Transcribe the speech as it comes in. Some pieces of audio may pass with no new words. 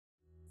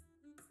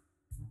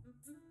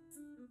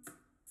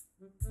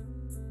Hey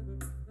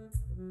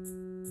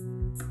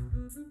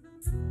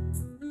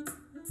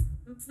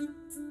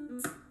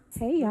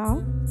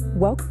y'all,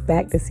 welcome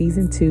back to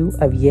season 2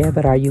 of Yeah,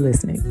 But Are You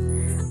Listening?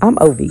 I'm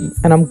Ovi,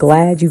 and I'm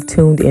glad you've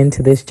tuned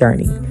into this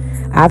journey.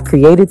 I've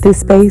created this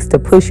space to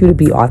push you to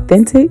be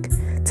authentic,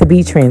 to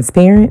be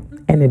transparent,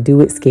 and to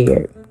do it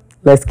scared.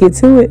 Let's get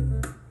to it.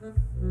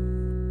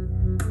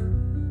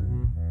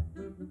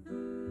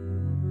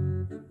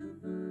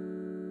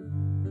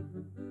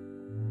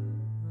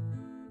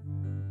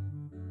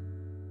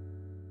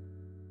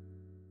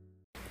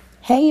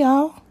 Hey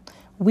y'all,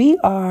 we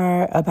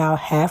are about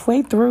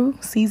halfway through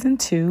season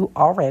 2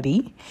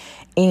 already.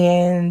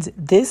 And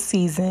this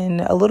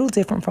season, a little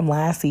different from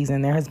last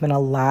season, there has been a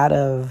lot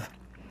of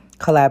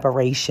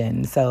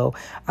collaboration. So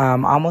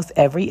almost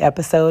every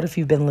episode, if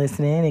you've been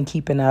listening and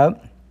keeping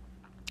up,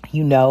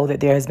 you know that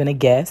there has been a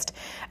guest.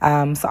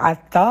 So I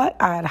thought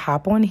I'd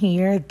hop on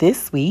here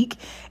this week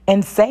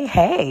and say,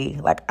 hey,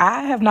 like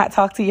I have not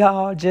talked to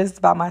y'all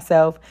just by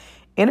myself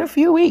in a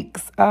few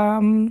weeks.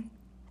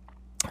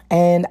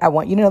 And I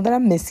want you to know that I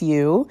miss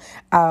you,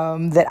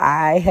 that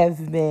I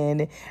have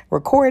been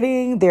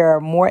recording. There are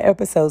more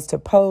episodes to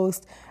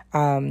post.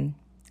 I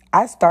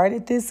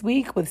started this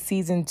week with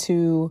season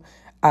 2.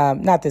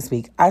 Not this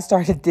week. I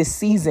started this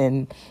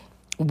season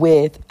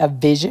with a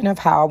vision of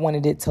how I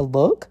wanted it to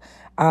look.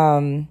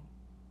 And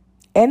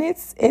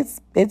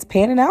it's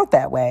panning out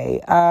that way.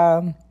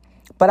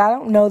 But I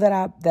don't know that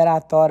I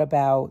thought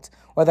about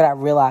or that I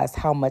realized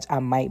how much I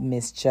might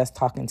miss just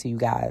talking to you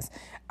guys.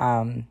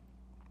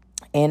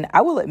 And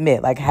I will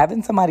admit, like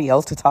having somebody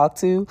else to talk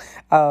to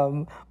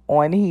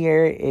on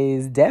here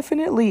is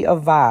definitely a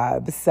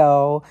vibe.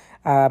 So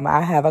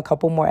I have a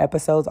couple more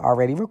episodes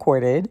already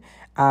recorded.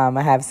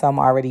 I have some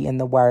already in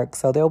the works.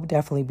 So there will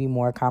definitely be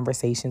more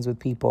conversations with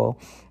people.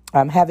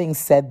 Having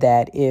said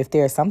that, if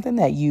there's something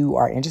that you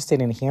are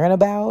interested in hearing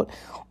about,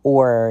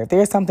 or if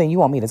there's something you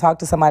want me to talk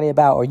to somebody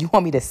about, or you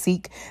want me to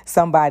seek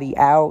somebody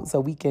out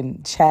so we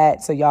can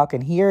chat so y'all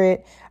can hear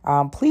it,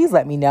 please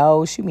let me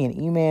know. Shoot me an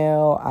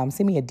email,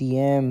 send me a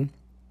DM.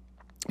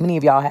 Many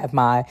of y'all have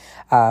my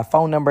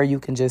phone number. You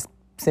can just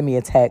send me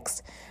a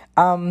text.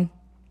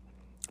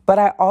 But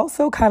I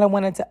also kind of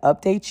wanted to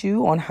update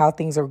you on how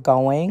things are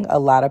going. A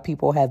lot of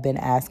people have been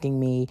asking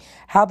me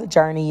how the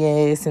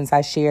journey is since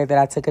I shared that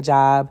I took a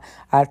job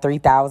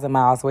 3,000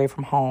 miles away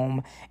from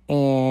home.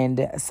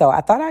 And so I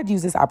thought I'd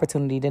use this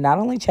opportunity to not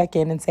only check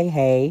in and say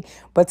hey,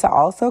 but to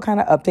also kind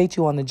of update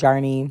you on the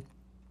journey,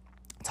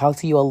 talk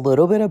to you a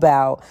little bit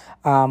about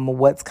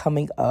what's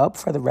coming up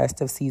for the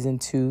rest of season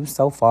 2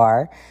 so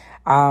far.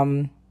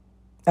 And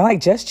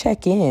just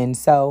check in.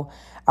 So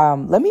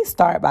let me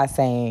start by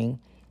saying,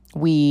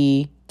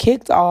 we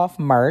kicked off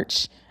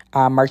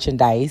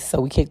merchandise.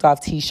 So we kicked off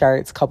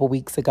t-shirts a couple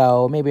weeks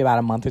ago, maybe about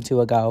a month or two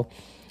ago.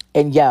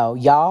 And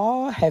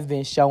y'all have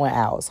been showing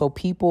out. So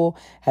people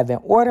have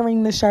been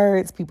ordering the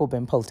shirts. People have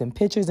been posting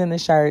pictures in the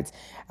shirts.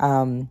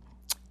 And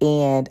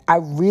I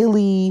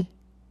really,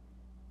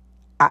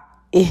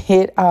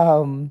 it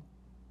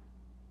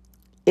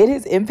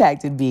has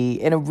impacted me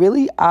in a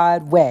really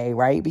odd way,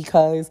 right?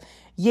 Because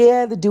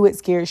the Do It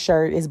Scared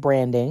shirt is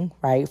branding,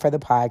 right, for the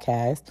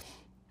podcast.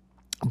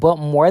 But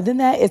more than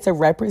that, it's a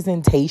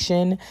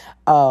representation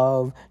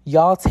of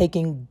y'all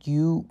taking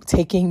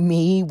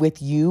me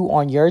with you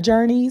on your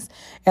journeys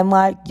and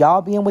like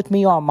y'all being with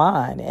me on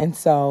mine. And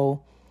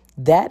so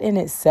that in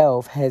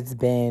itself has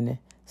been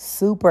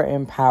super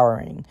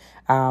empowering.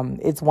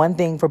 It's one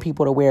thing for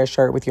people to wear a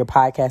shirt with your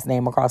podcast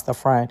name across the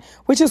front,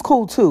 which is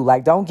cool too.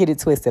 Like, don't get it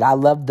twisted. I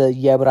love the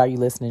Yeah, But Are You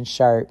Listening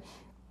shirt.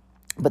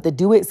 But the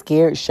Do It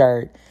Scared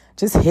shirt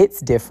just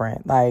hits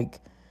different. Like,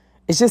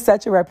 it's just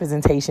such a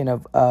representation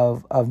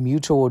of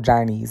mutual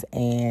journeys,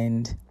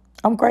 and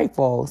I'm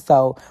grateful.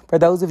 So for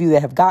those of you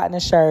that have gotten a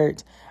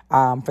shirt,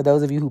 for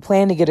those of you who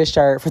plan to get a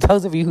shirt, for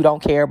those of you who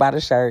don't care about a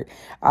shirt,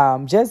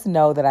 just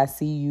know that I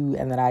see you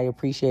and that I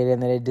appreciate it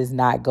and that it does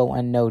not go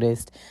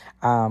unnoticed.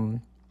 And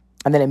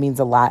that it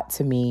means a lot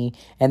to me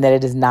and that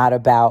it is not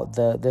about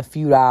the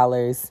few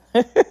dollars.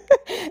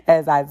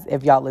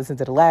 If y'all listen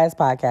to the last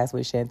podcast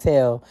with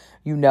Chantel,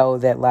 you know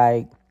that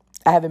like,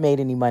 I haven't made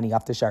any money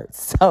off the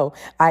shirts. So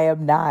I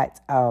am not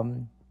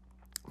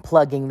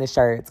plugging the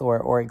shirts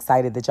or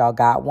excited that y'all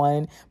got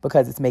one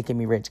because it's making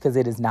me rich, because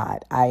it is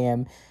not. I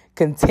am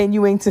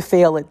continuing to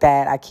fail at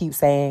that. I keep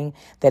saying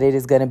that it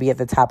is going to be at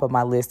the top of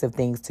my list of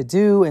things to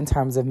do in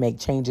terms of make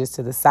changes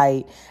to the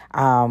site.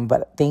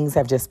 But things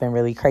have just been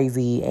really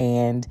crazy.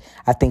 And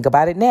I think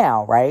about it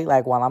now, right?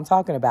 Like while I'm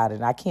talking about it,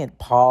 and I can't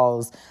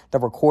pause the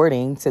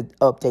recording to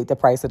update the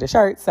price of the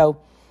shirt. So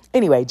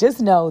anyway, just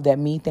know that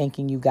me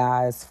thanking you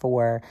guys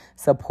for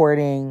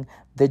supporting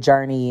the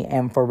journey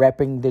and for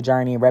repping the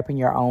journey and repping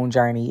your own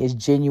journey is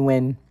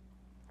genuine,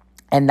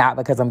 and not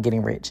because I'm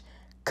getting rich,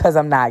 because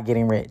I'm not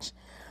getting rich.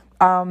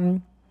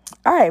 All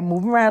right,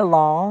 moving right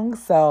along.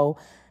 So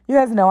you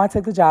guys know I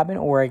took the job in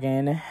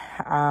Oregon.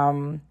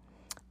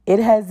 It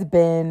has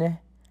been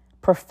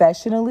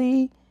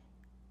professionally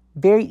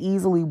very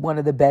easily one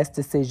of the best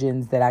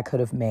decisions that I could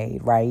have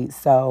made, right?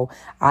 So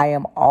I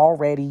am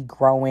already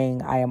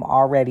growing. I am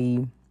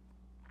already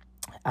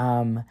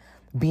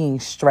being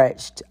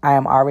stretched. I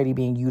am already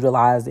being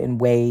utilized in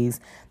ways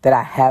that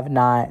I have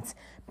not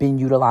been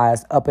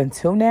utilized up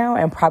until now,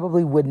 and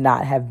probably would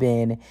not have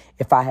been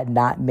if I had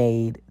not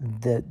made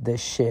the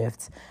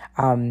shift.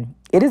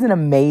 It is an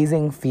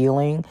amazing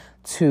feeling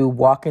to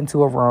walk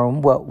into a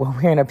room. Well,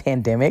 we're in a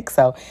pandemic,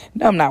 so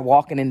no, I'm not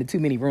walking into too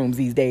many rooms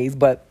these days,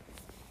 but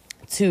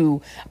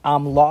to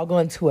log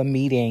on to a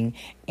meeting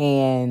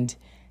and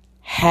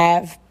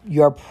have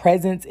your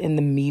presence in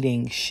the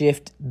meeting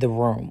shift the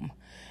room.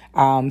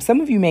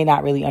 Some of you may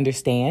not really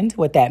understand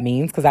what that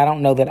means, because I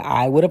don't know that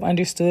I would have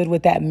understood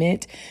what that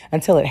meant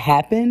until it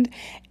happened.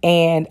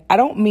 And I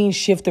don't mean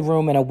shift the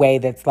room in a way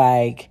that's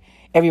like,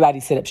 everybody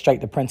sit up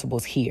straight, the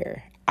principal's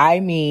here. I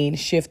mean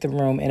shift the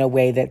room in a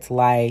way that's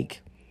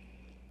like,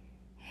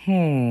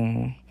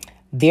 there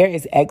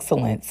is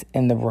excellence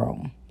in the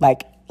room.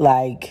 Like,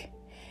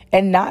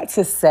 and not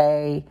to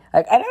say,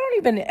 like, I'm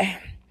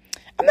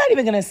not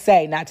even going to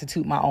say not to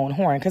toot my own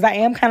horn, because I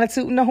am kind of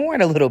tooting the horn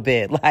a little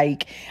bit,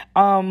 like,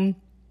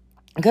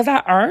 because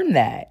I earned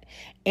that.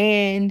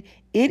 And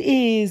it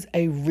is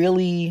a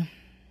really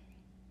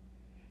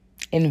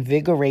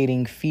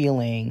invigorating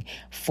feeling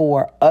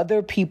for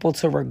other people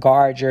to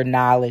regard your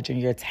knowledge and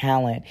your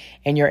talent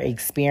and your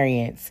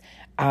experience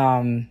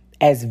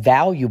as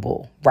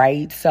valuable,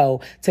 right?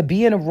 So to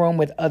be in a room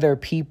with other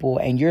people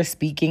and you're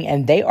speaking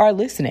and they are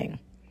listening,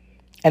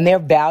 and they're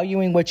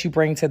valuing what you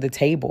bring to the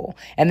table,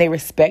 and they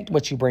respect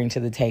what you bring to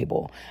the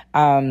table,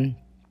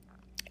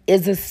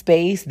 is a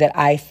space that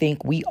I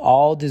think we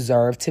all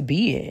deserve to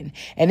be in.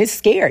 And it's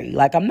scary.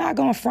 Like, I'm not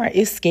going to front.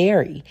 It's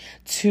scary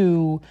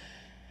to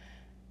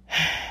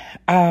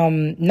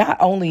not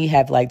only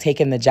have like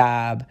taken the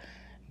job,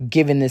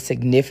 given the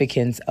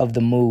significance of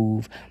the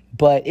move,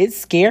 but it's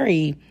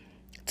scary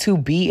to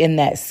be in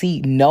that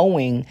seat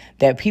knowing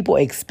that people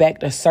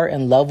expect a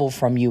certain level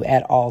from you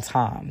at all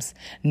times,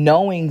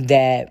 knowing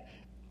that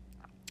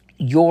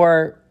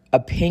your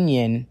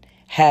opinion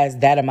has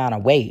that amount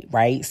of weight,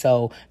 right?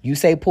 So you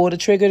say pull the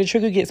trigger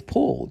gets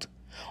pulled.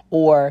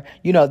 Or,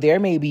 there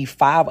may be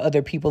 5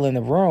 other people in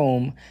the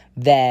room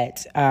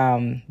that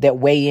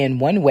weigh in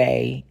one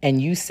way, and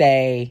you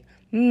say,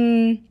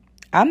 I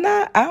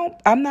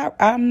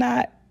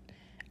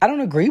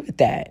don't agree with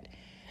that.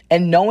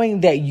 And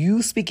knowing that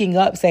you speaking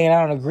up, saying,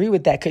 I don't agree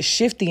with that, could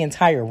shift the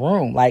entire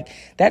room. Like,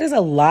 that is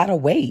a lot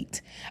of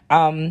weight.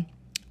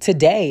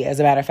 Today, as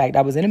a matter of fact,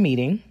 I was in a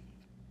meeting.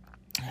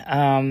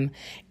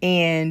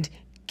 And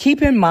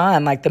keep in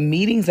mind, like, the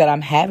meetings that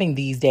I'm having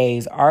these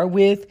days are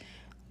with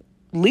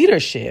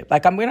leadership.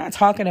 Like, we're not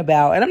talking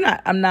about, and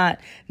I'm not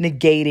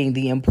negating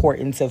the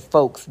importance of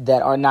folks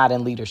that are not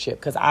in leadership,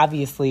 because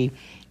obviously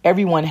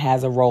everyone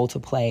has a role to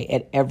play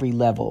at every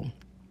level.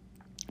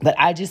 But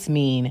I just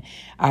mean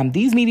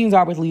these meetings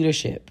are with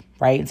leadership,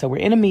 right? And so we're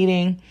in a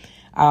meeting.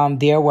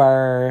 There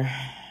were,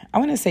 I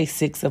want to say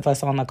 6 of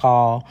us on the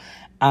call.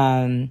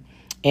 And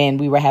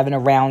we were having a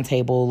round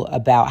table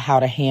about how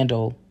to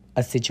handle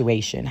a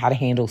situation, how to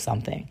handle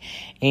something.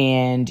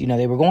 And,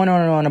 they were going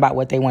on and on about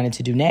what they wanted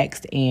to do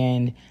next.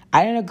 And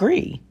I didn't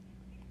agree.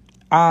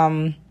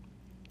 And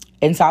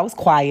so I was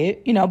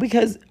quiet,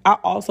 because I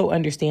also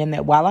understand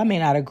that while I may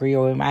not agree,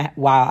 or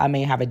while I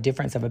may have a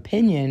difference of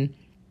opinion,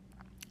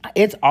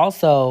 it's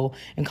also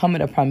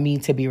incumbent upon me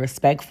to be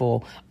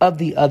respectful of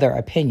the other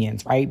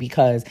opinions, right?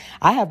 Because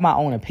I have my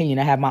own opinion,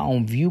 I have my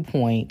own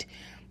viewpoint,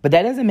 but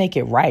that doesn't make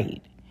it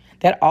right.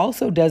 That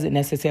also doesn't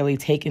necessarily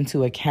take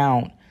into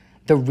account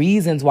the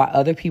reasons why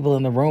other people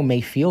in the room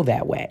may feel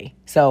that way.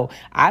 So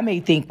I may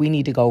think we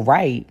need to go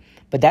right,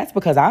 but that's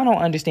because I don't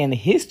understand the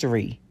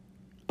history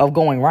of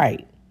going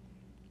right,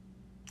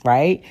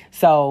 right?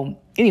 So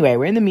anyway,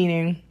 we're in the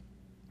meeting.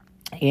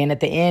 And at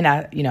the end,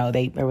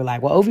 they were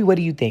like, well, Ovi, what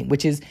do you think?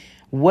 Which is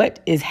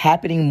what is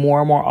happening more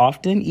and more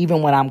often,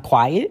 even when I'm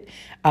quiet.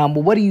 Well,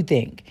 what do you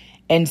think?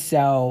 And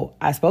so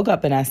I spoke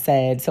up and I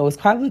said, so it's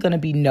probably going to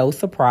be no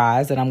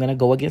surprise that I'm going to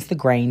go against the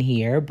grain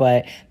here,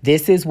 but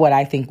this is what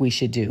I think we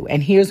should do.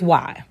 And here's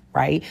why,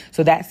 right?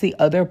 So that's the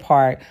other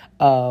part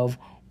of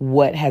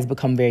what has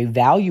become very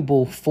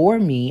valuable for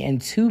me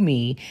and to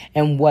me,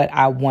 and what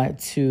I want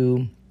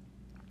to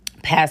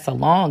pass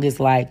along is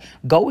like,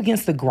 go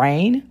against the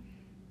grain.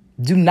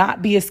 Do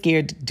not be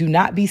scared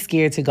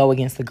to go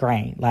against the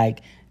grain.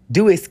 Like,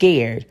 do it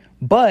scared,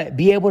 but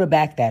be able to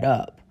back that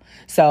up.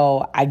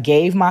 So I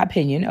gave my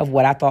opinion of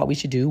what I thought we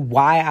should do,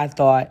 why I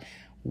thought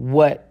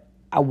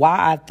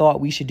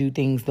we should do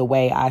things the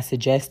way I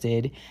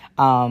suggested.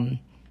 And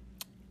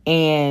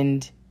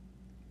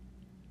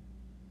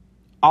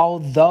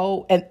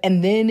although,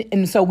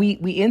 and so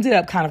we ended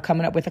up kind of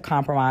coming up with a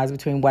compromise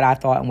between what I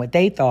thought and what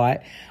they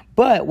thought.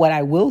 But what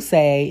I will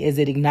say is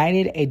it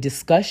ignited a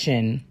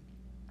discussion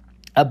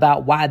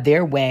about why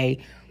their way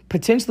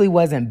potentially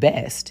wasn't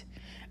best.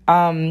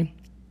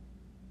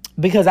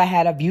 because I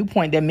had a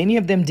viewpoint that many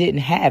of them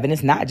didn't have. And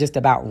it's not just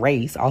about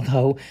race,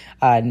 although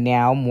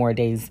now more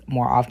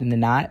often than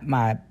not,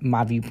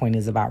 my viewpoint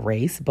is about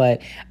race.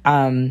 But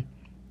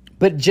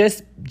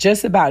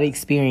just about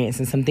experience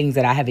and some things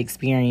that I have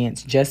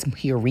experienced just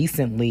here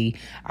recently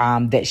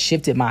that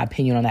shifted my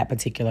opinion on that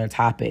particular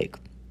topic.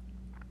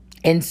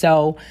 And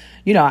so,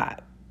 the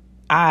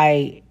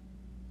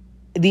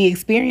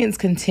experience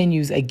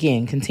continues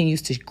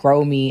to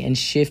grow me and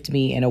shift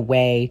me in a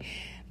way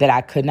that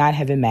I could not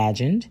have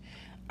imagined.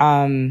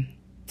 To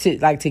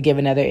give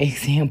another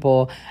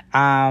example, so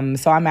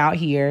I'm out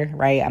here,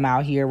 right? I'm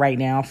out here right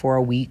now for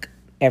a week,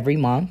 every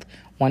month,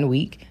 1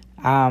 week.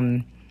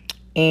 And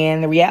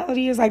the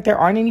reality is, there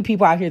aren't any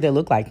people out here that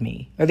look like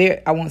me.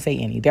 I won't say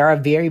any. There are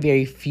very,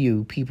 very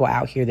few people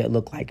out here that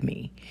look like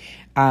me.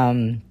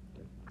 And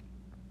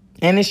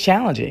it's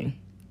challenging,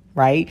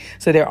 right?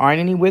 So there aren't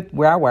any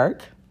where I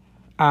work.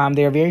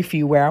 There are very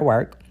few where I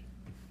work.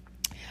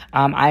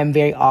 I am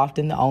very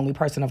often the only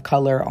person of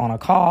color on a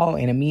call,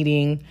 in a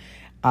meeting,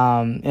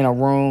 in a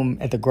room,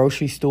 at the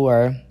grocery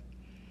store.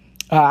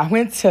 I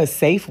went to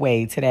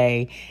Safeway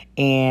today,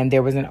 and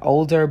there was an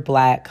older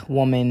Black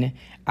woman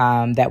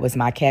that was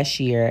my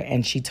cashier,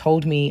 and she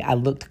told me I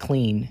looked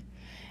clean.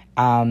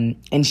 And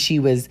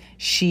it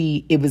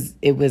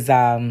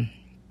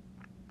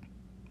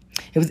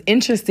was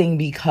interesting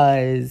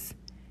because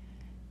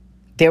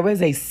there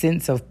was a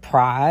sense of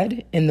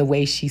pride in the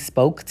way she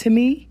spoke to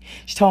me.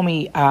 She told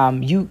me,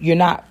 you're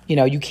not,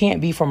 you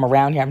can't be from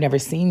around here. I've never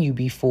seen you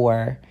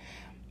before.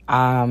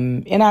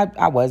 And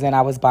I wasn't.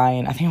 I was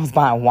buying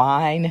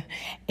wine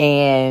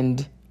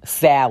and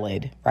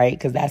salad, right?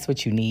 Because that's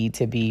what you need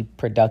to be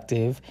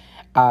productive.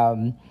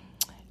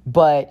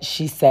 But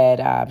she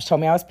said, she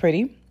told me I was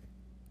pretty.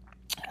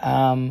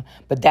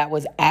 But that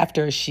was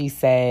after she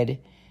said,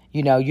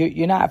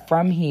 you're not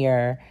from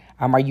here.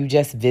 Are you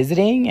just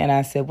visiting? And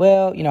I said,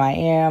 well, I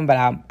am, but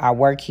I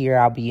work here.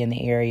 I'll be in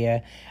the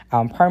area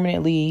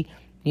permanently,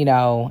 in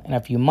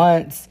a few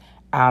months.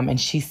 And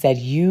she said,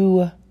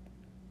 you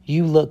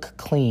look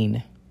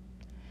clean.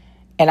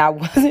 And I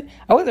wasn't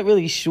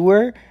really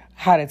sure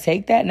how to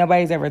take that.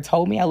 Nobody's ever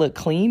told me I look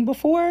clean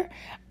before.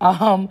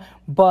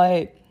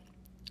 But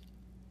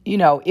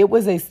there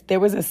was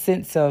a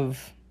sense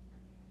of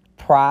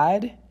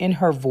pride in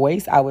her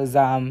voice. I was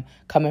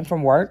coming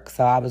from work,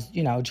 so I was,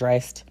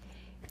 dressed.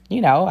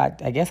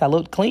 I guess I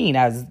looked clean.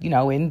 I was,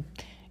 in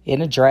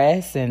a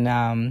dress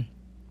and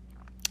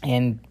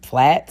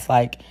flats,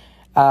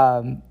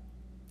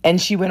 and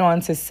she went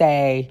on to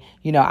say,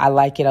 I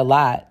like it a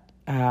lot.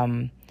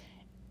 And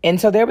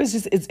so there was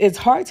just, it's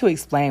hard to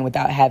explain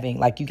without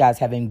having, you guys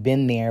having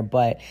been there,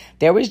 but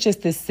there was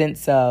just this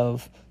sense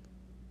of,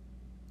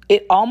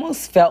 it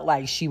almost felt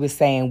like she was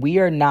saying, we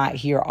are not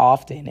here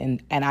often,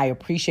 and I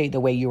appreciate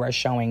the way you are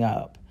showing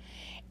up.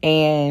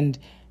 And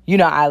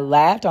I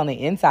laughed on the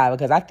inside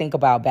because I think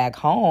about back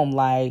home,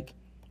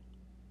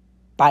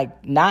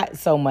 not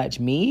so much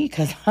me,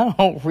 because I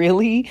don't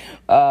really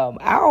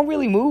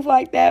move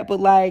like that.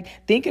 But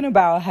thinking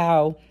about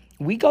how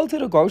we go to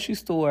the grocery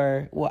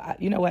store. Well,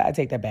 you know what? I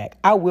take that back.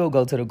 I will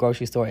go to the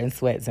grocery store in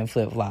sweats and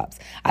flip flops.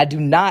 I do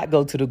not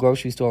go to the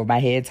grocery store with my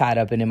head tied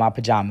up and in my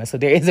pajamas. So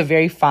there is a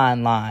very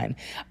fine line.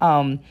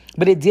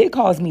 But it did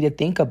cause me to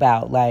think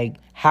about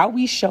how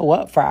we show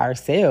up for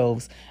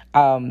ourselves.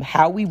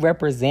 How we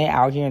represent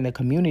out here in the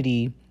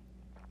community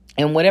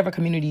and whatever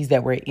communities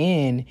that we're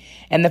in,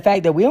 and the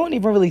fact that we don't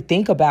even really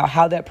think about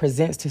how that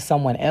presents to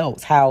someone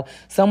else, how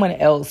someone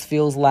else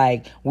feels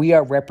like we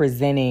are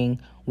representing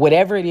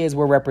whatever it is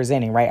we're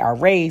representing, right? Our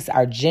race,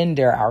 our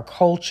gender, our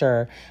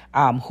culture,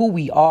 who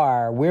we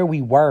are, where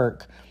we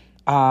work.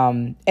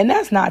 And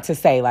that's not to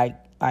say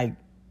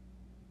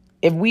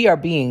if we are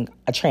being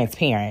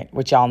transparent,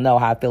 which y'all know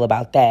how I feel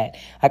about that,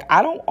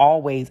 I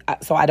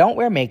don't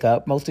wear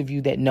makeup. Most of you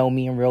that know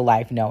me in real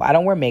life know I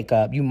don't wear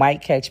makeup. You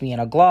might catch me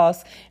in a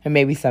gloss and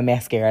maybe some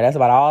mascara. That's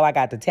about all I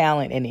got the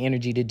talent and the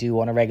energy to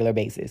do on a regular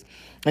basis.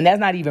 And that's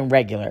not even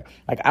regular.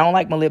 I don't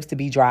like my lips to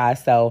be dry,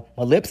 so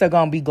my lips are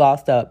going to be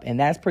glossed up, and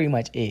that's pretty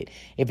much it.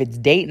 If it's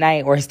date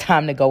night or it's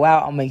time to go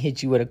out, I'm going to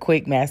hit you with a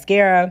quick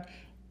mascara.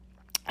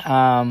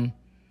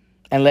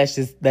 And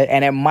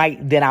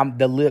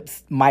the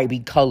lips might be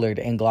colored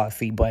and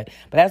glossy, but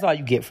that's all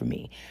you get from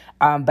me.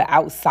 But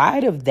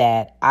outside of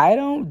that, I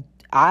am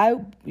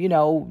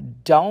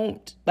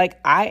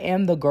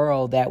the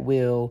girl that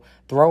will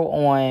throw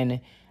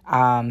on,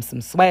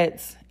 some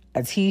sweats,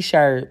 a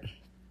t-shirt,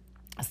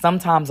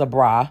 sometimes a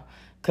bra,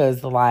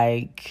 cause they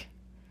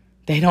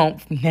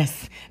aren't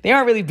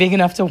really big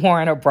enough to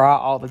warrant a bra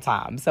all the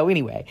time. So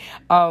anyway,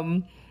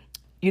 and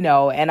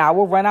I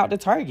will run out to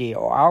Target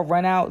or I'll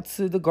run out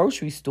to the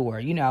grocery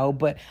store,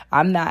 but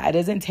it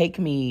doesn't take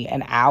me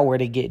an hour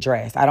to get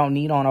dressed. I don't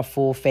need on a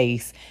full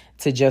face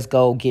to just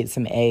go get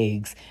some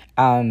eggs.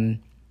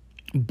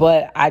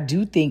 But I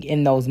do think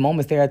in those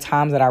moments, there are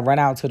times that I run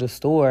out to the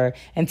store,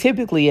 and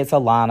typically it's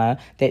Alana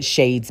that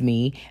shades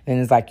me. And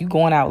it's like, you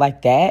going out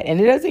like that?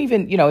 And it doesn't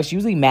even, it's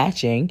usually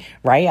matching,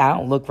 right? I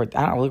don't look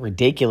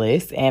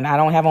ridiculous, and I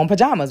don't have on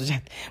pajamas,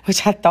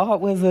 which I thought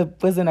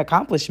was an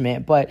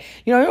accomplishment. But, I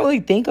don't really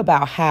think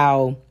about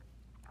how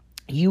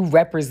you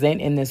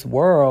represent in this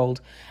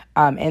world.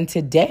 And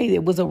today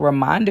it was a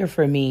reminder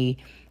for me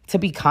to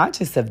be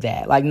conscious of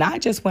that, like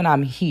not just when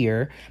I'm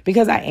here,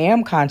 because I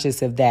am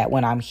conscious of that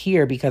when I'm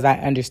here, because I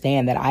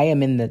understand that I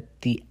am in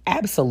the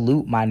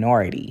absolute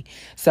minority.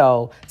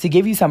 So to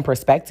give you some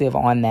perspective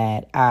on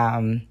that,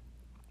 I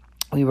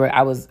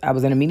was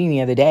in a meeting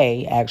the other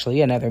day,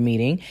 actually another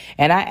meeting,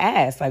 and I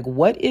asked, like,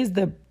 what is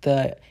the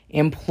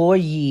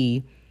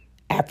employee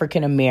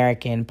African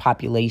American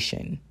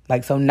population?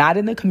 Like, so not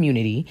in the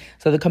community.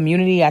 So the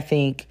community, I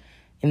think,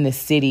 in the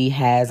city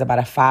has about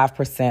a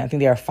 5%. I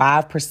think there are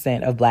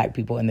 5% of Black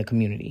people in the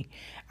community.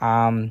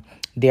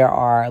 There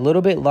are a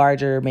little bit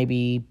larger,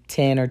 maybe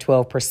 10 or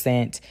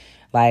 12%,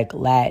 like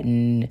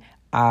Latin,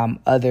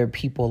 other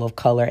people of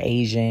color,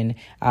 Asian.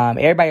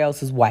 Everybody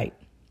else is white.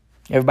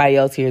 Everybody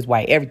else here is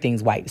white.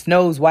 Everything's white.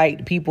 Snow's white.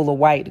 The people are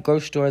white. The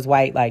grocery store is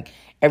white. Like,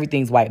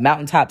 everything's white.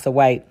 Mountaintops are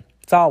white.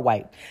 It's all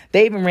white.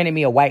 They even rented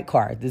me a white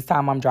car. This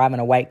time I'm driving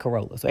a white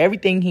Corolla. So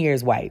everything here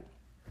is white.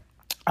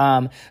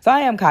 So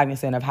I am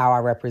cognizant of how I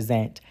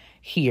represent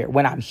here,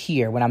 when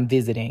I'm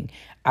visiting.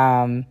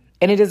 And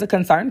it is a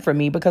concern for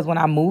me because when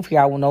I move here,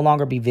 I will no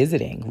longer be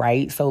visiting,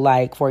 right? So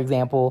like, for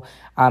example,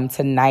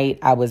 tonight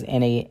I was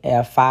in a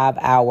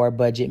 5-hour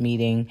budget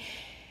meeting,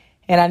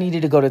 and I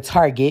needed to go to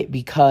Target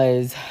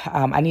because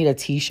I need a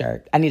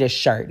t-shirt. I need a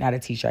shirt, not a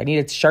t-shirt. I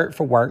need a shirt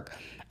for work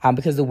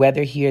because the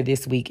weather here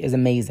this week is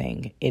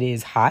amazing. It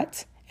is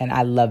hot, and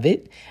I love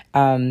it.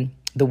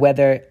 The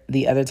weather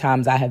the other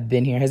times I have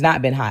been here has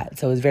not been hot,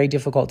 so it's very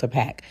difficult to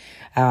pack.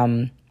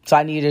 So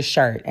I needed a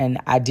shirt, and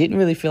I didn't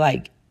really feel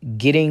like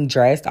getting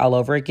dressed all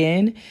over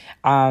again.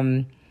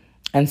 And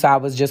so I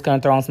was just going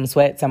to throw on some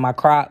sweats and my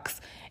Crocs,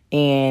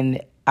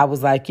 and I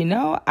was like,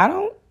 I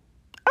don't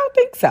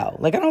think so.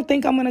 Like, I don't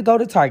think I'm going to go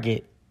to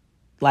Target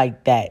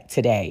like that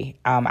today.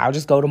 I'll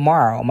just go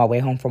tomorrow on my way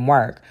home from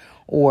work.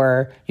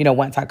 Or,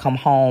 once I come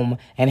home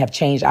and have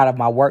changed out of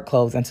my work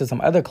clothes into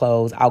some other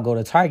clothes, I'll go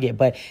to Target.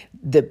 But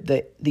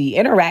the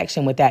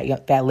interaction with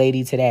that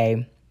lady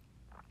today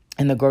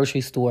in the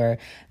grocery store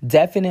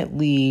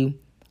definitely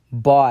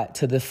brought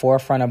to the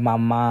forefront of my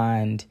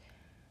mind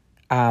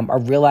a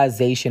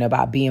realization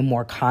about being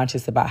more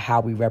conscious about how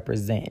we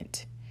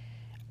represent.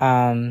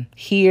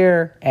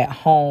 Here at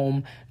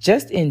home,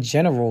 just in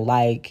general,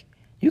 like,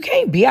 you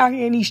can't be out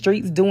here in these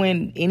streets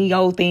doing any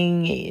old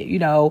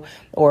thing,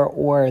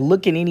 or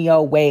looking any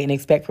old way and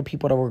expect for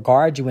people to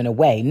regard you in a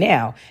way.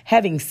 Now,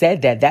 having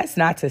said that, that's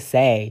not to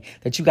say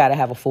that you got to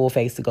have a full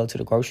face to go to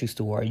the grocery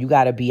store. You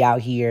got to be out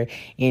here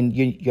in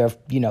your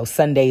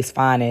Sunday's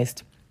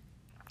finest,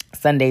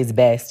 Sunday's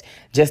best,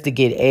 just to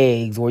get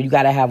eggs, or you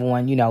got to have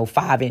on,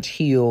 5-inch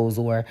heels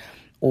or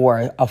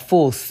a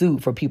full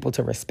suit for people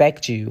to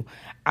respect you.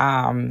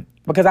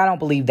 Because I don't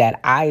believe that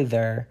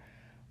either.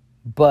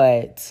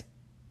 But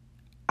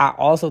I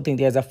also think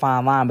there's a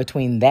fine line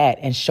between that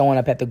and showing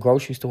up at the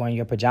grocery store in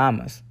your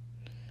pajamas,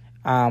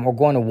 or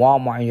going to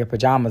Walmart in your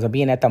pajamas, or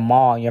being at the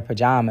mall in your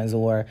pajamas,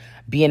 or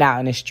being out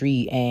in the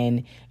street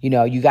and,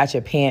 you got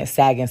your pants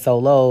sagging so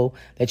low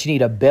that you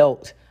need a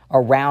belt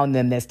around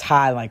them that's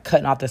tied, like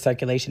cutting off the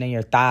circulation in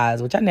your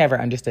thighs, which I never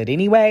understood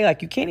anyway.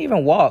 Like, you can't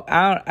even walk.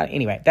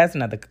 Anyway, that's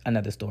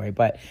another story.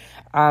 But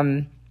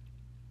so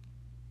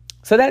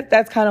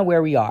that's kind of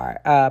where we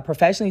are.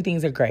 Professionally,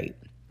 things are great.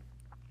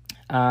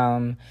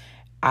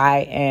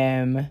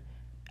 I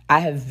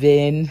have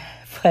been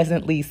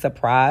pleasantly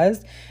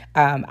surprised.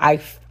 I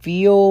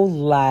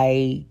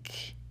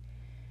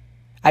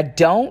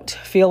don't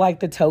feel like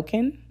the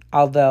token,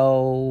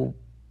 although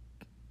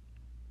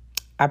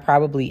I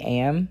probably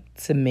am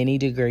to many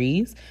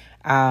degrees.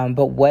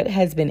 But what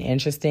has been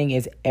interesting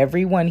is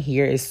everyone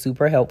here is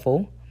super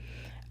helpful.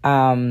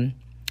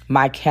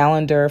 My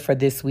calendar for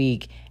this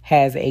week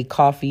has a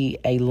coffee,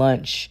 a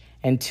lunch,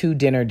 and 2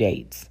 dinner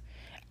dates.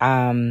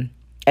 And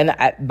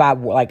by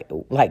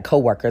like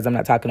coworkers, I'm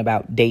not talking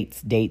about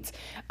dates.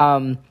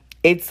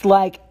 It's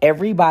like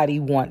everybody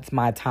wants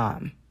my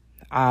time.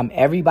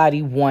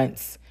 Everybody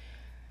wants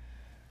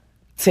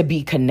to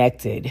be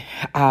connected.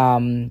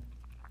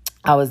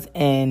 I was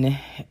in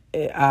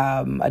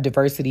a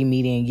diversity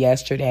meeting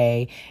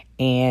yesterday,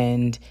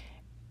 and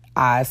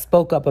I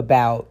spoke up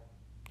about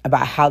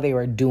how they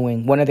were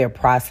doing one of their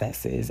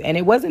processes. And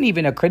it wasn't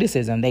even a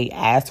criticism. They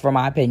asked for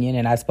my opinion,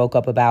 and I spoke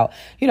up about,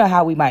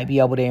 how we might be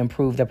able to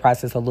improve the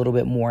process a little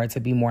bit more to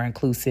be more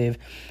inclusive.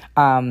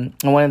 And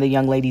one of the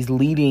young ladies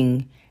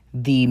leading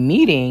the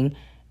meeting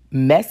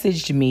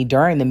messaged me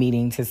during the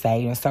meeting to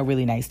say, so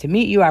really nice to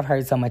meet you. I've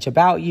heard so much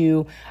about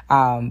you.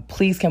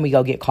 Please, can we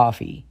go get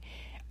coffee?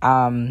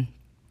 And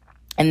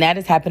that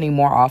is happening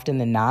more often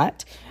than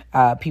not.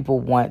 People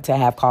want to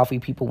have coffee.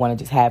 People want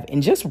to just have,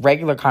 and just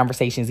regular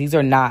conversations. These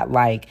are not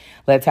like,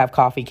 let's have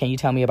coffee. Can you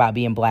tell me about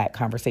being Black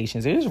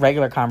conversations? They're just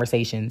regular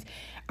conversations.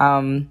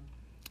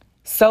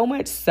 So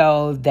much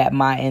so that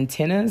my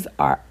antennas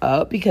are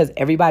up because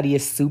everybody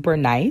is super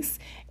nice.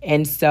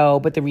 And so,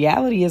 but the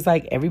reality is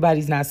like,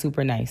 everybody's not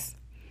super nice.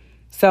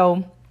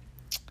 So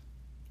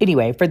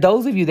anyway, for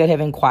those of you that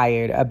have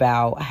inquired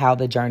about how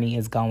the journey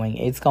is going,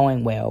 it's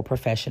going well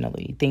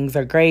professionally. Things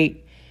are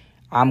great.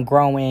 I'm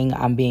growing.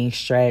 I'm being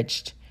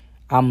stretched.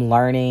 I'm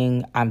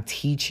learning. I'm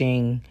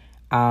teaching.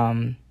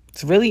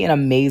 It's really an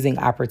amazing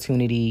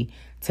opportunity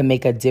to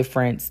make a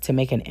difference, to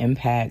make an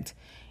impact.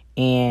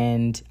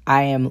 And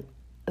I am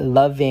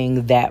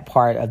loving that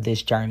part of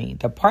this journey.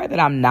 The part that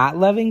I'm not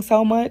loving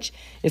so much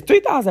is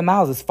 3,000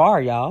 miles is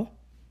far, y'all.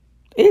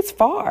 It's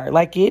far.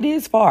 Like, it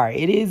is far.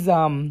 It is,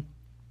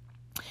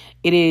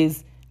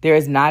 there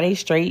is not a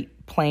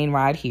straight plane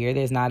ride here.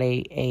 There's not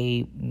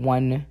a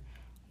one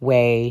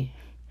way,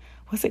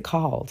 what's it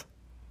called?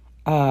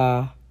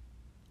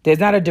 There's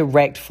not a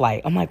direct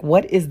flight. I'm like,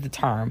 what is the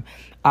term?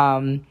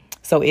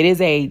 So it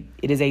is a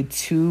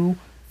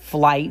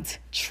 2-flight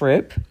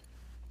trip.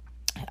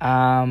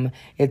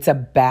 It's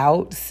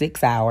about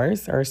 6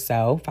 hours or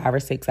so, 5 or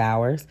 6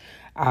 hours.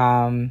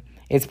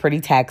 It's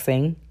pretty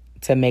taxing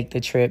to make the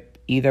trip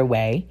either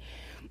way.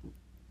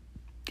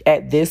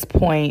 At this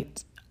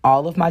point,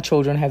 all of my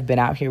children have been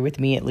out here with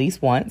me at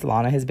least once.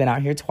 Lana has been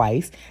out here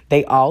twice.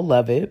 They all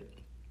love it.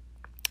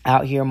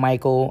 Out here,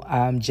 Michael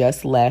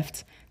just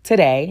left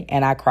today,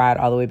 and I cried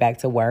all the way back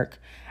to work.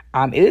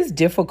 It is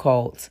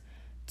difficult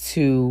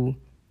to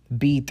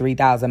be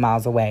 3,000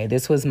 miles away.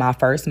 This was my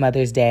first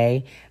Mother's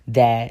Day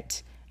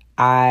that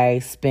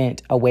I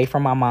spent away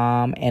from my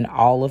mom and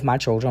all of my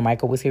children.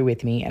 Michael was here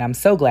with me, and I'm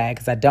so glad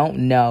because I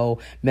don't know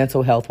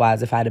mental health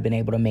wise if I'd have been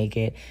able to make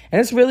it.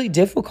 And it's really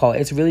difficult.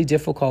 It's really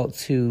difficult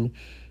to,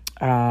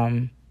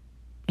 in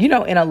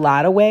a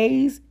lot of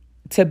ways,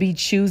 to be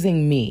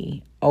choosing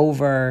me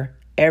over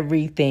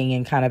everything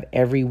and kind of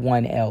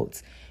everyone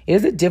else. It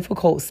is a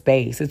difficult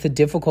space. It's a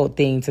difficult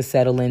thing to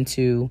settle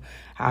into.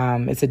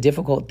 It's a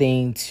difficult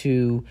thing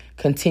to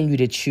continue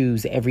to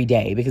choose every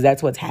day because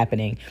that's what's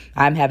happening.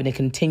 I'm having to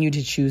continue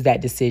to choose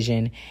that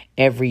decision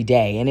every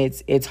day, and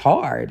it's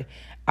hard.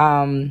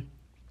 And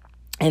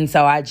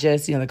so I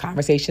just, the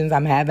conversations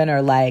I'm having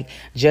are like,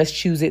 just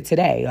choose it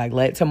today. Like,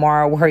 let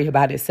tomorrow worry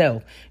about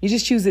itself. You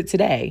just choose it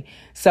today.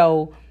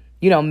 So,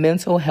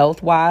 mental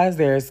health wise,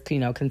 there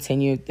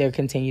continue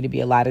to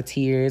be a lot of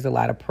tears, a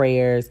lot of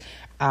prayers,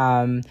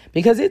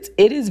 because it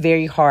is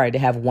very hard to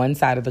have one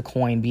side of the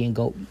coin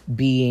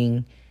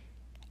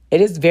it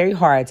is very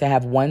hard to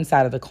have one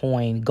side of the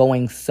coin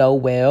going so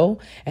well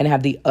and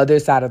have the other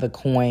side of the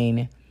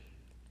coin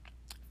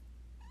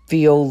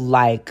feel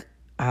like,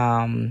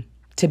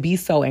 to be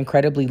so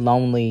incredibly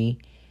lonely,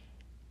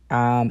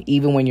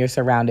 even when you're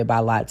surrounded by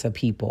lots of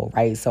people,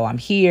 right? So I'm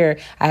here.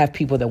 I have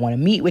people that want to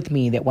meet with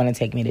me, that want to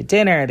take me to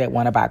dinner, that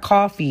want to buy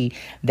coffee,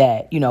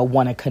 that,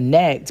 want to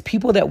connect.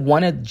 People that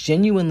want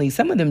to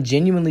some of them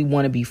genuinely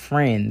want to be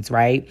friends,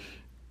 right?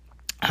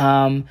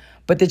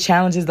 But the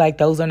challenge is like,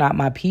 those are not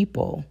my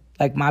people.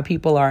 Like, my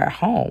people are at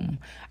home.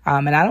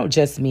 And I don't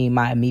just mean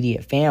my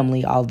immediate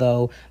family,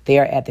 although they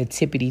are at the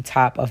tippity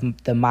top of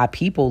the my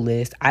people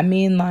list. I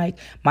mean, like,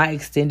 my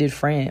extended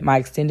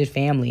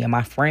family and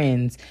my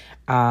friends,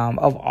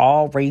 of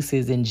all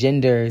races and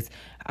genders.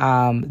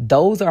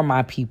 Those are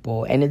my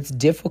people. And it's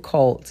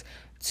difficult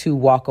to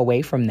walk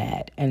away from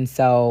that. And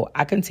so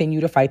I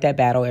continue to fight that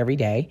battle every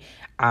day.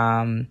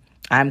 I'm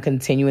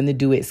continuing the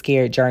Do It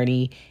Scared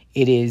journey.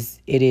 It's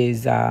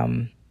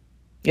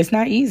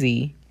not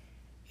easy.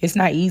 It's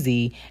not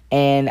easy.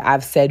 And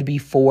I've said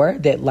before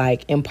that,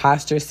 like,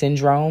 imposter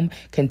syndrome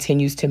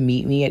continues to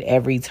meet me at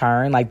every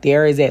turn. Like,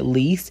 there is at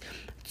least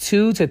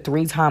 2 to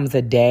 3 times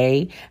a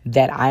day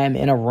that I am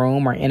in a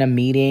room or in a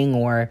meeting.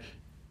 Or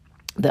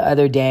the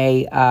other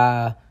day,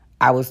 I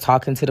was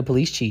talking to the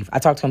police chief. I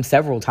talked to him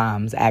several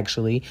times,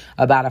 actually,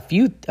 about a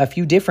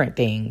few different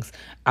things.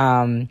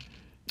 And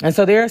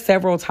so there are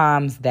several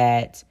times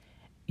that,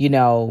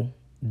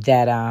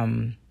 that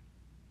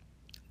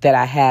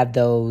I have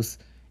those,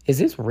 is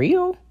this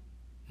real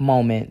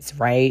moments,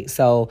 right?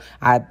 So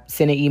I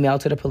send an email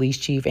to the police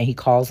chief and he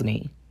calls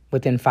me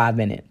within 5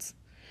 minutes.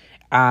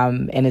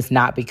 And it's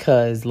not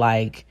because,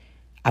 like,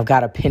 I've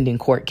got a pending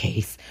court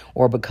case,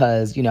 or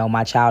because,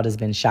 my child has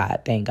been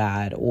shot, thank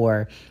God,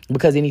 or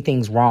because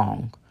anything's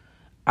wrong.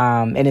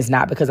 And it's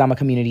not because I'm a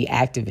community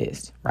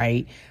activist,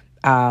 right?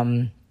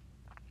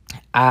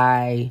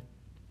 I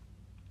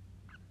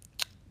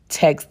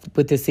text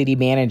with the city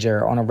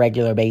manager on a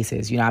regular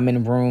basis. I'm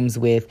in rooms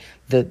with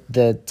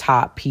the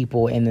top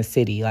people in the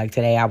city. Like,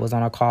 today I was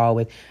on a call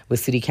with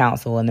city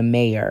council and the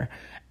mayor.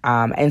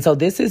 And so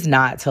this is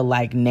not to,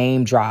 like,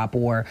 name drop,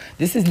 or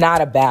this is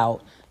not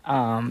about,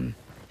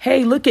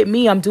 hey, look at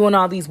me, I'm doing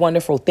all these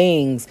wonderful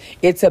things.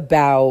 It's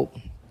about,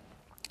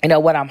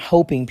 what I'm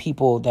hoping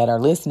people that are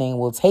listening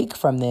will take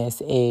from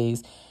this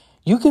is,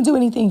 you can do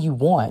anything you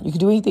want. You can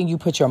do anything you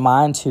put your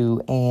mind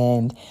to.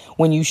 And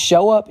when you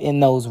show up in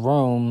those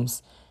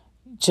rooms,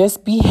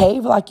 just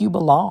behave like you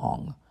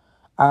belong.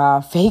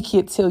 Fake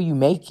it till you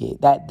make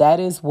it. That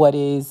is what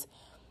is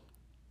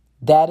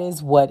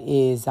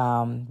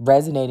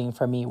resonating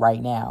for me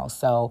right now.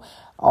 So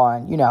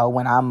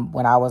when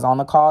I was on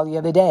the call the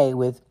other day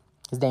with,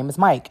 his name is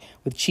Mike,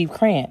 with Chief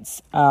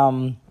Krantz,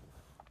 I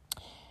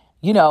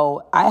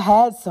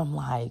had some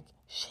like,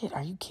 shit,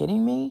 are you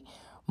kidding me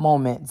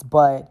moments,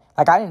 but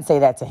like, I didn't say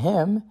that to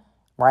him,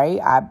 right?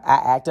 I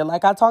acted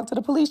like I talk to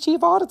the police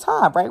chief all the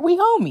time, right? We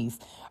homies.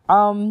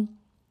 And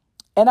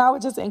I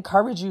would just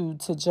encourage you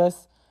to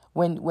just,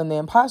 when the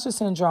imposter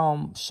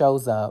syndrome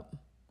shows up,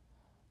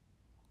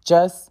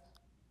 just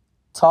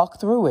talk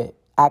through it.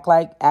 Act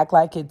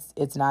like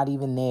it's not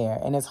even there.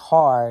 And it's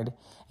hard.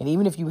 And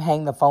even if you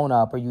hang the phone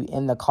up or you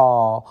end the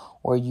call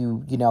or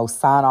you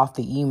sign off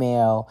the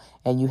email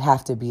and you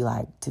have to be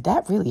like, did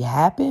that really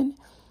happen?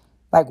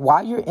 Like,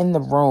 while you're in the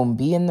room,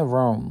 be in the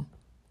room.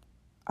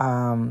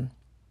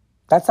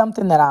 That's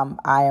something that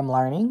I am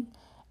learning,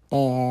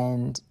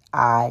 and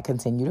I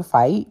continue to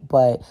fight.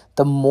 But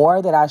the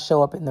more that I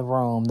show up in the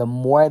room, the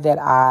more that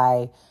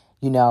I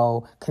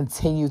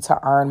continue to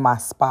earn my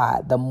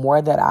spot, the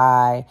more that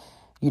I,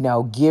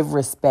 give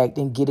respect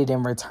and get it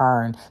in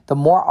return, the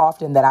more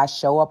often that I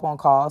show up on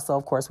calls. So,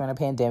 of course, we're in a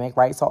pandemic,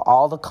 right? So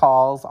all the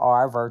calls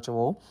are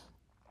virtual.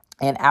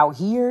 And out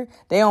here,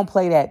 they don't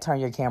play that turn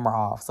your camera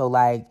off. So,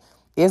 like,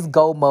 it's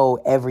go mode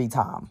every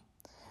time.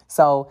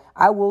 So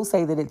I will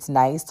say that it's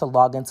nice to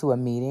log into a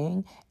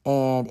meeting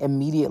and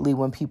immediately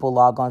when people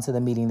log onto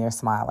the meeting, they're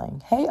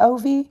smiling. Hey,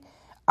 Ovi.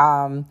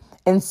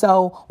 And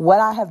so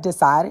what I have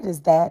decided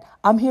is that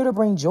I'm here to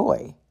bring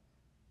joy.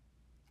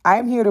 I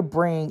am here to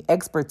bring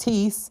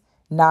expertise,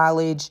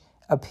 knowledge,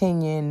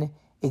 opinion,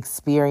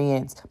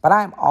 experience, but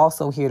I'm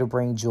also here to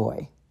bring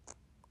joy.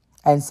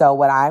 And so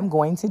what I'm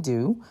going to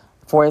do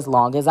for as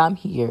long as I'm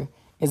here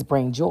is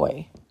bring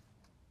joy.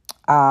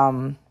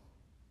 So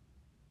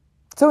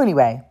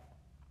anyway,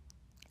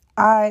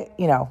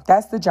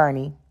 that's the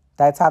journey.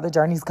 That's how the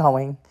journey's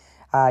going.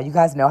 You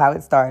guys know how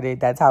it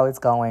started. That's how it's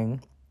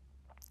going.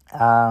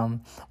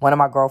 One of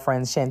my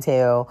girlfriends,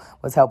 Chantel,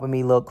 was helping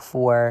me look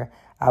for,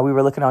 we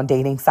were looking on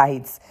dating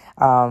sites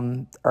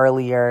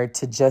earlier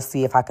to just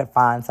see if I could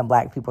find some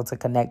Black people to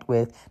connect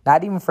with,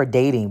 not even for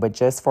dating, but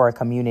just for a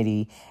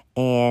community.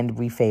 And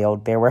we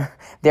failed. There were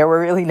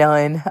really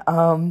none.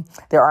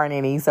 There aren't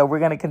any. So we're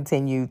going to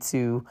continue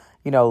to,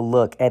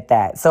 look at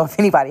that. So if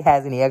anybody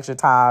has any extra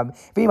time,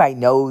 if anybody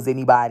knows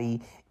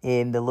anybody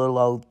in the little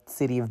old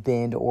city of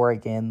Bend,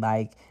 Oregon,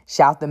 like,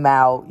 shout them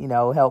out,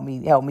 help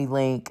me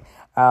link.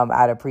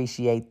 I'd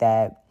appreciate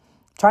that.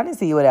 Trying to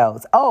see what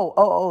else.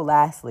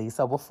 Lastly,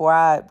 so before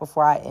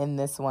I end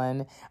this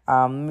one,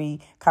 let me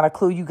kind of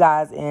clue you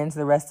guys into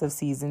the rest of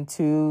season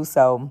 2.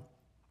 So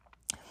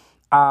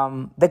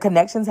the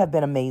connections have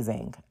been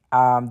amazing.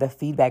 The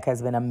feedback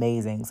has been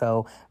amazing.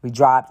 So we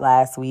dropped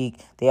last week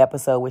the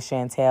episode with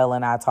Chantel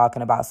and I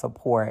talking about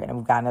support, and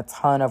we've gotten a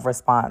ton of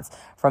response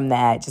from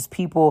that. Just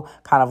people,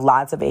 kind of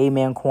lots of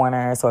Amen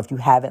Corner. So if you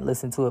haven't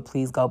listened to it,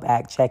 please go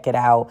back, check it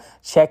out.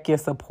 Check your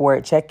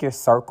support, check your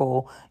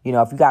circle.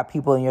 If you got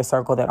people in your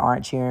circle that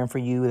aren't cheering for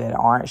you, that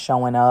aren't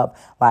showing up,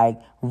 like,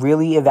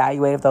 really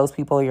evaluate if those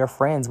people are your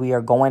friends. We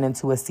are going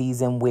into a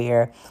season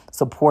where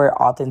support,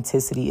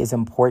 authenticity is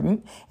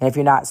important. And if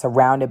you're not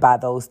surrounded by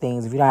those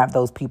things, if you don't have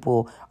those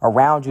people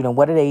around you, then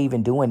what are they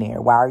even doing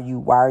there? Why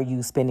are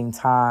you spending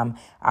time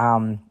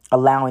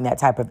allowing that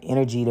type of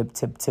energy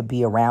to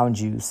be around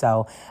you?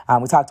 So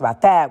we talked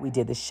about that. We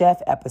did the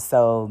chef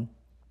episode.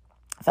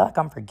 I feel like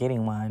I'm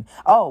forgetting one.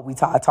 Oh,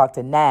 I talked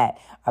to Nat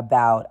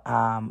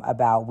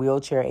about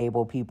wheelchair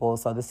able people.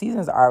 So the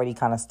season's already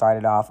kind of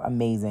started off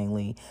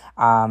amazingly.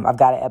 I've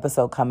got an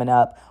episode coming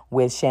up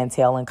with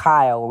Chantel and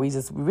Kyle where we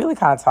really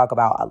kind of talk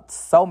about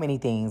so many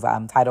things.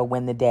 Titled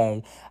Win the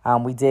Day.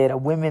 We did a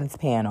women's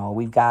panel.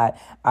 We've got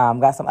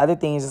some other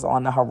things just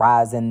on the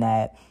horizon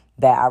that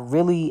I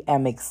really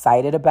am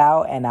excited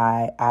about, and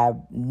I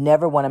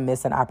never want to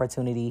miss an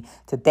opportunity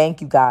to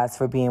thank you guys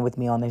for being with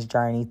me on this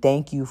journey.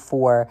 Thank you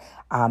for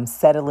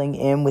settling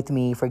in with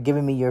me, for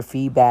giving me your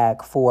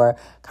feedback, for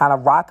kind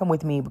of rocking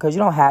with me, because you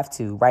don't have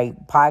to, right?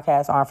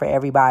 Podcasts aren't for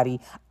everybody.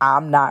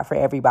 I'm not for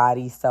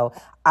everybody. So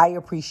I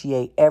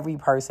appreciate every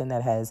person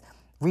that has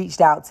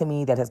reached out to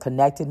me, that has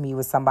connected me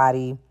with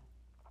somebody,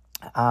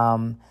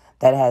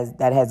 that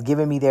has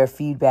given me their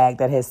feedback,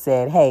 that has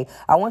said, hey,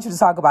 I want you to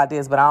talk about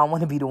this, but I don't want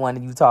to be the one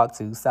that you talk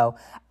to. So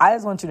I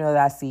just want you to know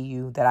that I see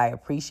you, that I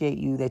appreciate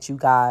you, that you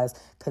guys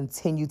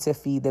continue to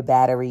feed the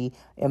battery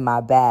in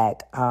my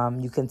back.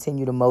 You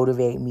continue to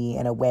motivate me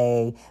in a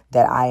way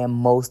that I am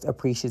most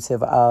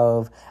appreciative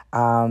of.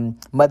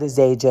 Mother's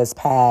Day just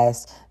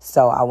passed,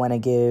 so I want to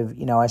give,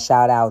 a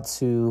shout out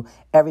to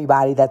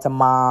everybody that's a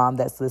mom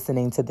that's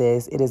listening to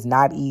this. It is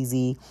not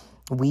easy.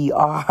 We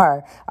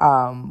are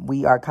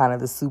kind of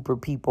the super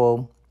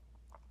people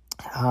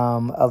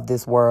of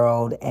this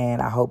world,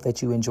 and I hope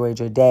that you enjoyed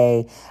your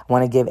day. I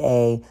want to give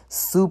a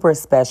super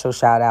special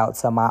shout out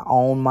to my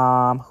own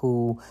mom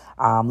who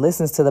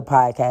listens to the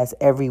podcast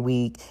every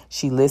week.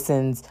 She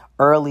listens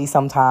early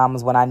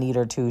sometimes when I need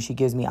her to. She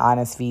gives me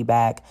honest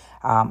feedback.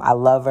 I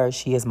love her.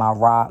 She is my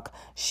rock.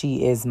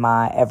 She is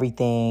my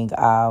everything.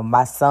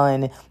 My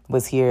son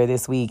was here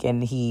this week,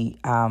 and he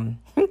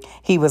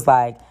was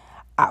like,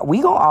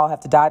 we gonna all have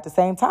to die at the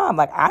same time.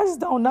 Like, I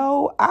just don't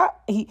know.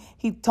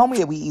 He told me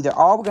that we either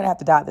all were gonna have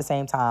to die at the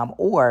same time,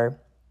 or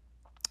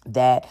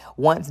that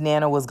once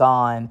Nana was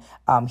gone,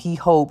 he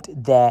hoped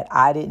that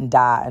I didn't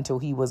die until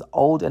he was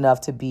old enough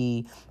to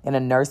be in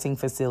a nursing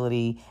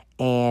facility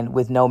and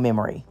with no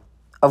memory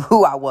of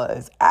who I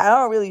was. I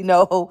don't really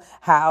know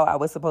how I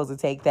was supposed to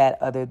take that,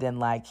 other than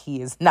like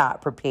he is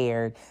not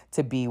prepared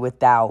to be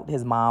without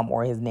his mom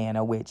or his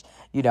Nana, which,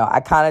 I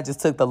kind of just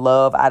took the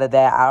love out of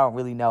that. I don't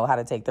really know how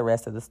to take the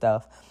rest of the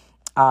stuff.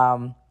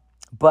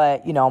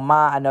 But,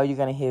 Ma, I know you're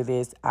going to hear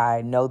this.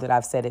 I know that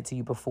I've said it to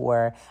you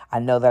before. I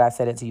know that I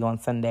said it to you on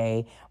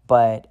Sunday,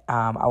 but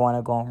I want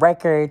to go on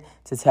record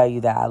to tell you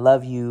that I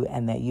love you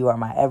and that you are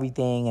my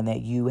everything, and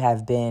that you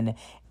have been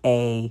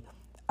a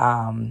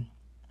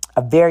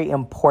very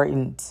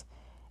important,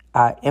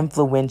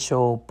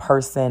 influential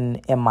person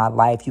in my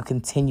life. You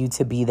continue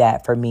to be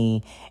that for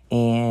me.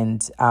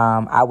 And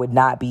I would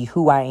not be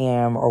who I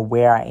am or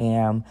where I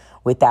am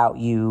without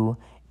you.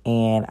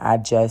 And I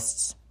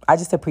just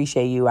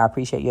appreciate you. I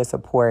appreciate your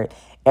support.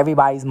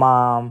 Everybody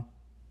doesn't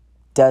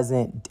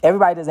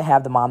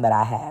have the mom that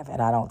I have,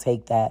 and I don't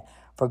take that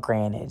for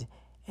granted.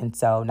 And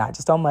so not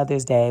just on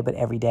Mother's Day, but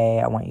every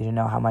day, I want you to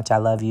know how much I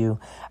love you.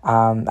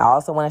 I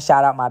also want to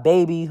shout out my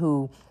baby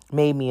who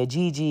made me a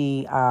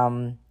Gigi.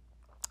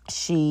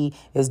 She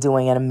is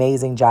doing an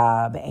amazing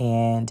job,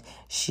 and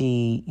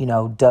she,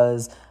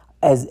 does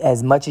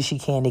as much as she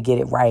can to get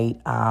it right.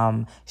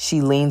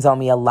 She leans on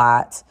me a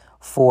lot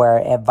for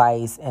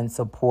advice and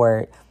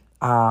support.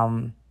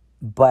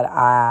 But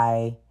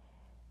I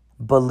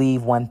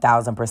believe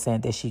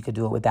 1,000% that she could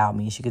do it without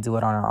me. She could do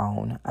it on her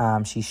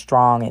own. She's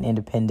strong and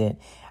independent.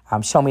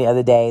 Showed me the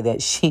other day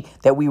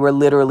that we were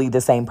literally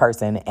the same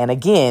person. And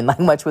again, like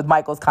much with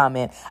Michael's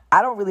comment,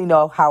 I don't really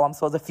know how I'm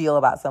supposed to feel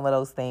about some of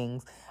those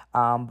things.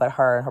 But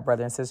her and her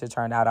brother and sister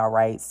turned out all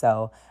right.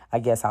 So I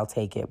guess I'll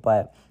take it.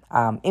 But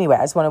anyway,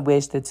 I just want to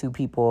wish the two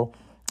people,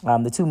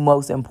 the two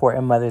most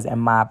important mothers in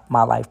my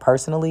life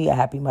personally, a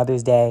happy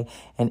Mother's Day,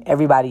 and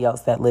everybody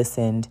else that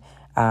listened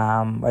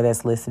or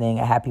that's listening,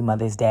 a happy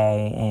Mother's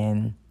Day.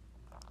 And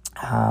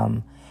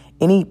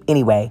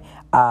anyway,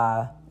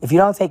 if you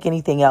don't take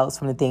anything else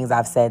from the things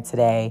I've said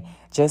today,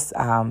 just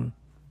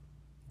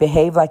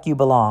behave like you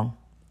belong.